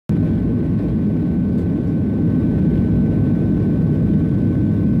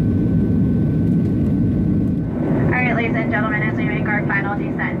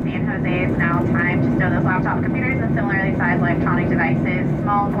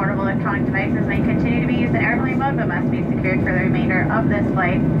portable electronic devices may continue to be used in airplane mode but must be secured for the remainder of this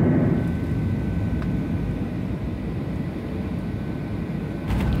flight.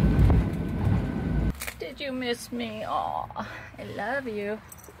 Did you miss me? Aw, I love you.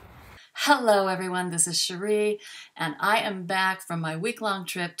 Hello everyone, this is Cherie, and I am back from my week-long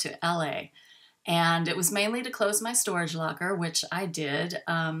trip to LA. And it was mainly to close my storage locker, which I did.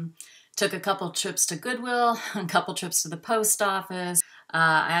 Took a couple trips to Goodwill, a couple trips to the post office.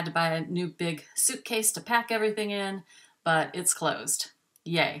 I had to buy a new big suitcase to pack everything in, but it's closed.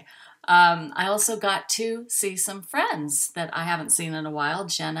 Yay. I also got to see some friends that I haven't seen in a while,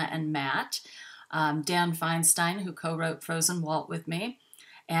 Jenna and Matt. Dan Feinstein, who co-wrote Frozen Walt with me,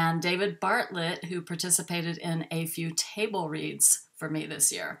 and David Bartlett, who participated in a few table reads for me this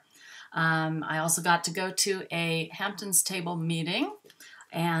year. I also got to go to a Hamptons Table meeting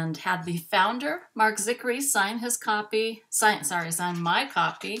and had the founder, Mark Zickery, sign my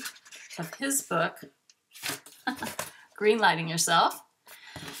copy of his book, Greenlighting Yourself.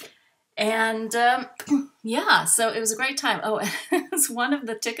 And yeah, so it was a great time. Oh, as one of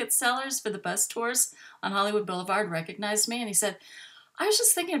the ticket sellers for the bus tours on Hollywood Boulevard recognized me, and he said, I was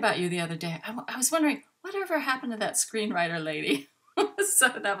just thinking about you the other day. I was wondering, whatever happened to that screenwriter lady? So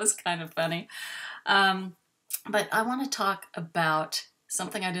that was kind of funny. But I want to talk about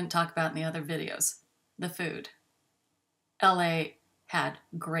something I didn't talk about in the other videos, the food. LA had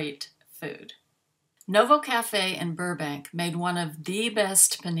great food. Novo Cafe in Burbank made one of the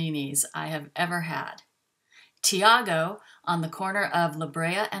best paninis I have ever had. Tiago, on the corner of La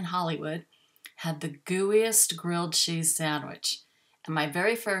Brea and Hollywood, had the gooeyest grilled cheese sandwich and my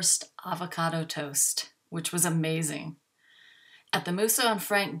very first avocado toast, which was amazing. At the Musso and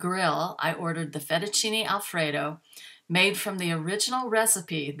Frank Grill, I ordered the fettuccine alfredo, made from the original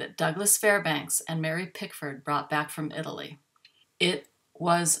recipe that Douglas Fairbanks and Mary Pickford brought back from Italy. It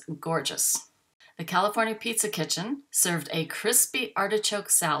was gorgeous. The California Pizza Kitchen served a crispy artichoke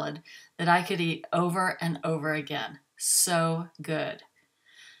salad that I could eat over and over again. So good.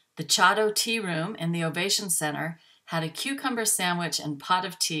 The Chado Tea Room in the Ovation Center had a cucumber sandwich and pot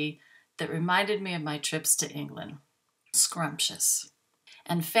of tea that reminded me of my trips to England. Scrumptious.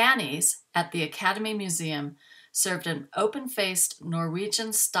 And Fanny's at the Academy Museum served an open-faced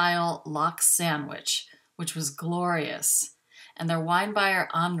Norwegian-style lox sandwich, which was glorious. And their wine buyer,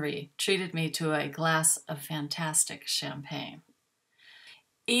 Henri, treated me to a glass of fantastic champagne.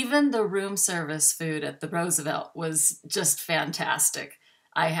 Even the room service food at the Roosevelt was just fantastic.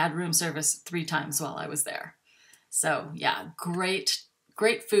 I had room service 3 times while I was there. So yeah, great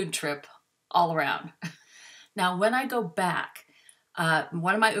food trip all around. Now, when I go back,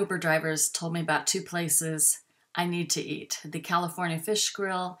 one of my Uber drivers told me about 2 places I need to eat, the California Fish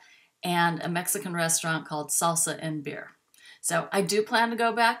Grill and a Mexican restaurant called Salsa and Beer. So I do plan to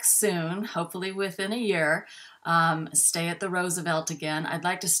go back soon, hopefully within a year, stay at the Roosevelt again. I'd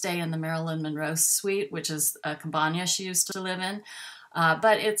like to stay in the Marilyn Monroe suite, which is a cabana she used to live in,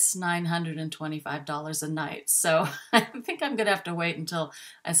 but it's $925 a night. So I think I'm going to have to wait until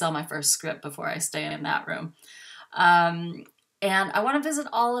I sell my first script before I stay in that room. And I want to visit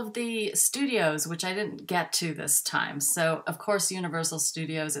all of the studios, which I didn't get to this time. So, of course, Universal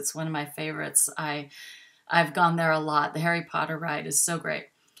Studios, it's one of my favorites. I've gone there a lot. The Harry Potter ride is so great.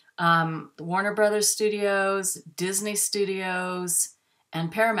 The Warner Brothers Studios, Disney Studios,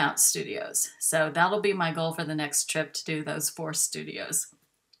 and Paramount Studios. So that'll be my goal for the next trip, to do those 4 studios.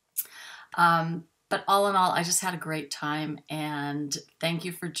 But all in all, I just had a great time, and thank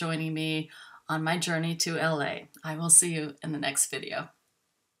you for joining me on my journey to LA. I will see you in the next video.